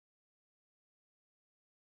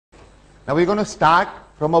Now we're going to start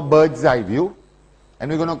from a bird's eye view, and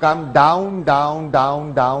we're going to come down, down,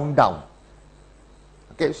 down, down, down.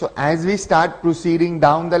 Okay, so as we start proceeding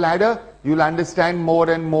down the ladder, you'll understand more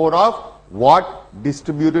and more of what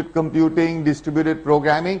distributed computing, distributed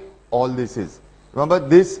programming, all this is. Remember,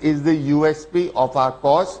 this is the USP of our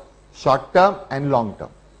course, short term and long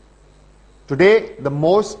term. Today, the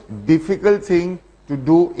most difficult thing to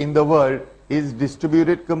do in the world is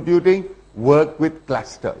distributed computing, work with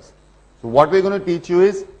clusters. So what we're going to teach you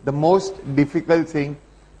is the most difficult thing.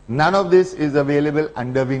 None of this is available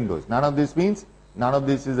under Windows. None of this means none of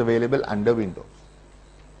this is available under Windows.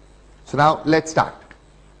 So now let's start.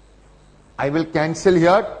 I will cancel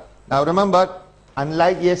here. Now remember,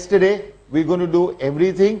 unlike yesterday, we're going to do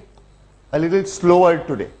everything a little slower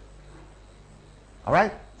today.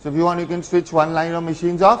 Alright? So if you want, you can switch one line of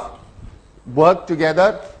machines off. Work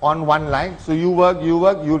together on one line. So you work,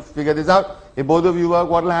 you'll figure this out. If both of you work,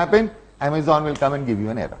 what will happen? Amazon will come and give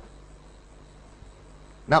you an error.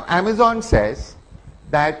 Now Amazon says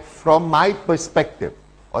that from my perspective,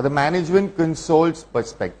 or the management console's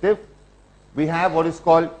perspective, we have what is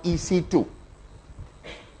called EC2.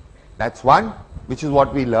 That's one, which is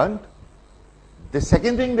what we learned. The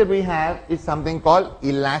second thing that we have is something called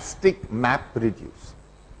elastic Mapreduce.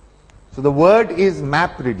 So the word is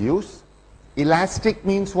Mapreduce. Elastic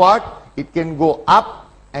means what? It can go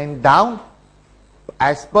up and down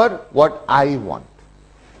as per what I want.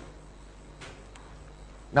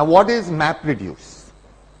 Now what is Mapreduce?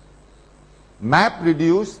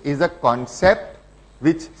 Mapreduce is a concept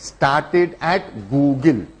which started at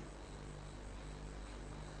Google.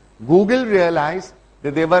 Google realized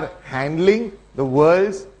that they were handling the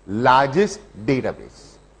world's largest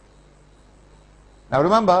database. Now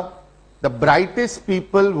remember, the brightest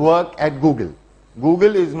people work at Google.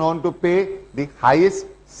 Google is known to pay the highest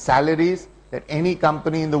salaries that any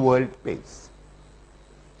company in the world pays.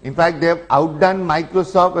 In fact, they have outdone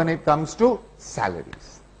Microsoft when it comes to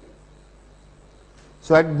salaries.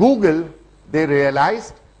 So at Google, they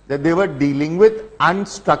realized that they were dealing with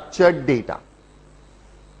unstructured data.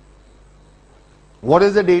 What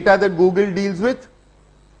is the data that Google deals with?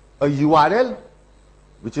 A URL,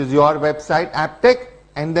 which is your website, AppTech,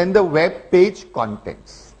 and then the web page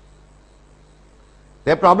contents.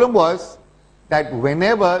 Their problem was that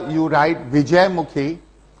whenever you write Vijayamukhi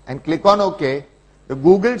and click on OK, the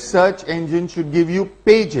Google search engine should give you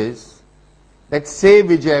pages that say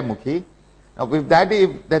Vijayamukhi. Now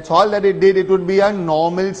if that's all that it did, it would be a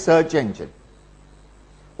normal search engine.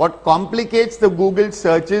 What complicates the Google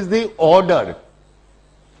search is the order.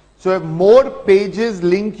 So if more pages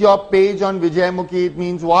link your page on Vijayamukhi, it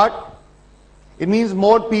means what? It means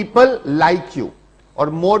more people like you, or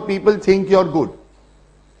more people think you're good.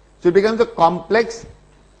 So it becomes a complex,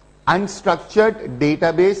 unstructured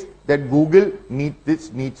database that Google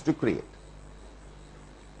needs to create.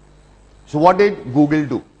 So what did Google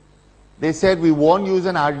do? They said, we won't use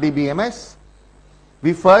an RDBMS.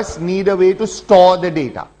 We first need a way to store the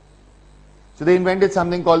data. So they invented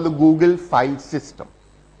something called the Google File System.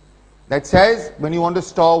 That says, when you want to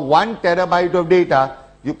store 1 terabyte of data,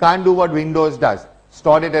 you can't do what Windows does.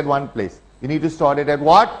 Store it at one place. You need to store it at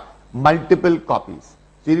what? Multiple copies.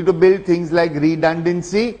 So you need to build things like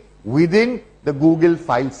redundancy within the Google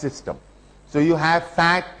File System. So you have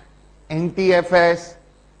FAT, NTFS,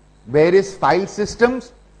 various file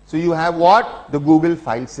systems. So you have what? The Google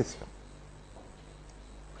File System.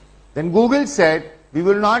 Then Google said, we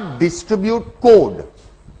will not distribute code.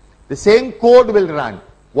 The same code will run.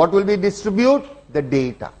 What will we distribute? The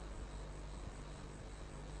data.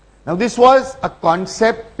 Now this was a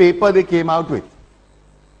concept paper they came out with.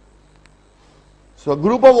 So a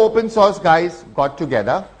group of open source guys got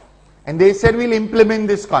together and they said, we'll implement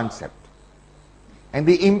this concept. And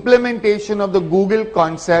the implementation of the Google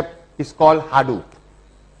concept is called Hadoop.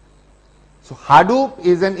 So Hadoop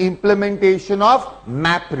is an implementation of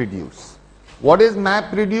Mapreduce. What is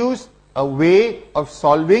Mapreduce? A way of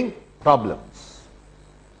solving problems.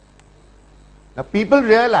 Now people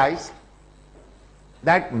realize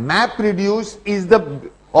that Mapreduce is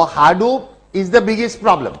or Hadoop is the biggest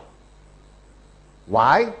problem.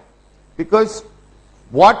 Why? Because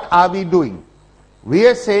what are we doing? We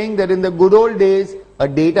are saying that in the good old days, a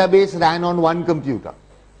database ran on one computer.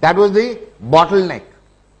 That was the bottleneck.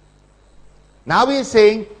 Now we are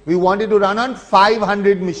saying we want it to run on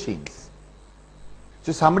 500 machines.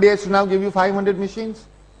 So somebody has to now give you 500 machines.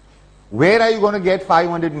 Where are you going to get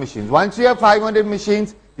 500 machines? Once you have 500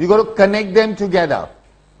 machines, you got to connect them together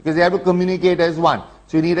because they have to communicate as one.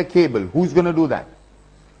 So you need a cable. Who's going to do that?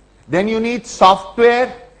 Then you need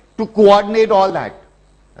software to coordinate all that.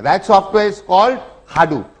 That software is called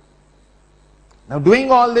Hadoop. Now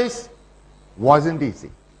doing all this wasn't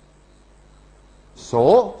easy.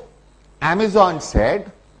 So Amazon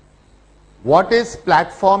said, what is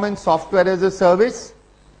platform and software as a service?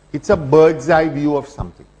 It's a bird's eye view of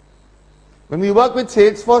something. When we work with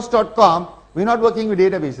Salesforce.com, we're not working with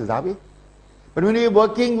databases, are we? But when we're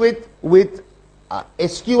working with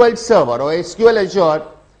SQL Server or SQL Azure,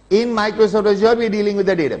 in Microsoft Azure, we're dealing with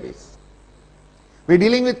the database. We're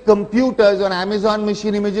dealing with computers on Amazon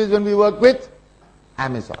Machine Images when we work with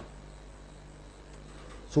Amazon.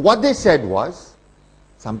 So what they said was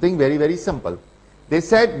something very, very simple. They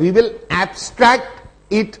said, we will abstract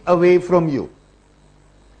it away from you.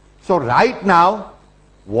 So right now,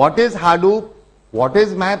 what is Hadoop, what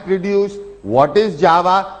is Mapreduce, what is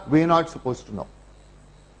Java, we're not supposed to know.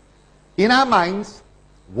 In our minds,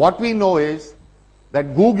 what we know is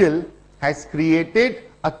that Google has created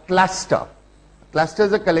a cluster. A cluster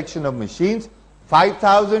is a collection of machines,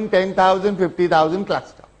 5,000, 10,000, 50,000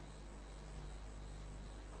 cluster.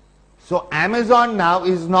 So Amazon now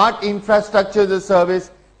is not infrastructure as a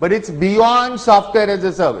service, but it's beyond software as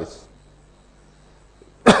a service.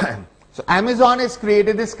 So Amazon has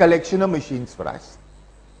created this collection of machines for us.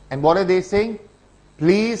 And what are they saying?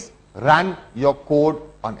 Please run your code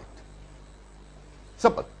on it.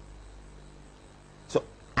 Simple. So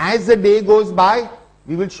as the day goes by,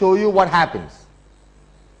 we will show you what happens.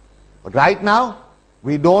 But right now,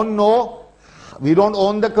 we don't know, we don't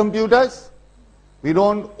own the computers, we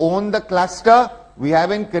don't own the cluster, we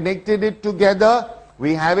haven't connected it together,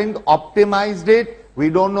 we haven't optimized it, we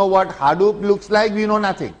don't know what Hadoop looks like, we know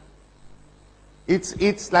nothing.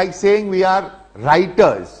 It's like saying we are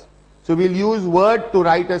writers. So we'll use Word to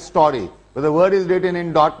write a story. Whether the word is written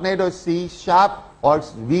in .NET or C# or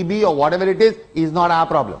VB or whatever it is not our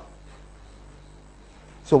problem.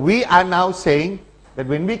 So we are now saying that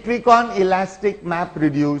when we click on Elastic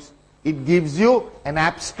Mapreduce, it gives you an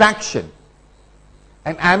abstraction,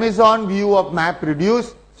 an Amazon view of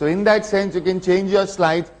Mapreduce. So in that sense, you can change your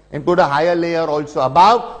slides and put a higher layer also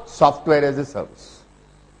above software as a service.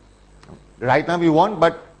 Right now we won't,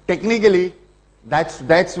 but technically that's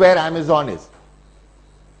where Amazon is.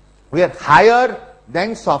 We are higher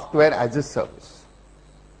than software as a service.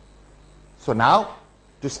 So now,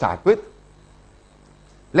 to start with,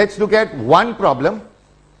 let's look at one problem,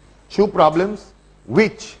 two problems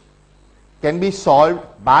which can be solved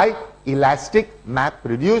by Elastic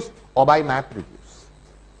Mapreduce or by Mapreduce.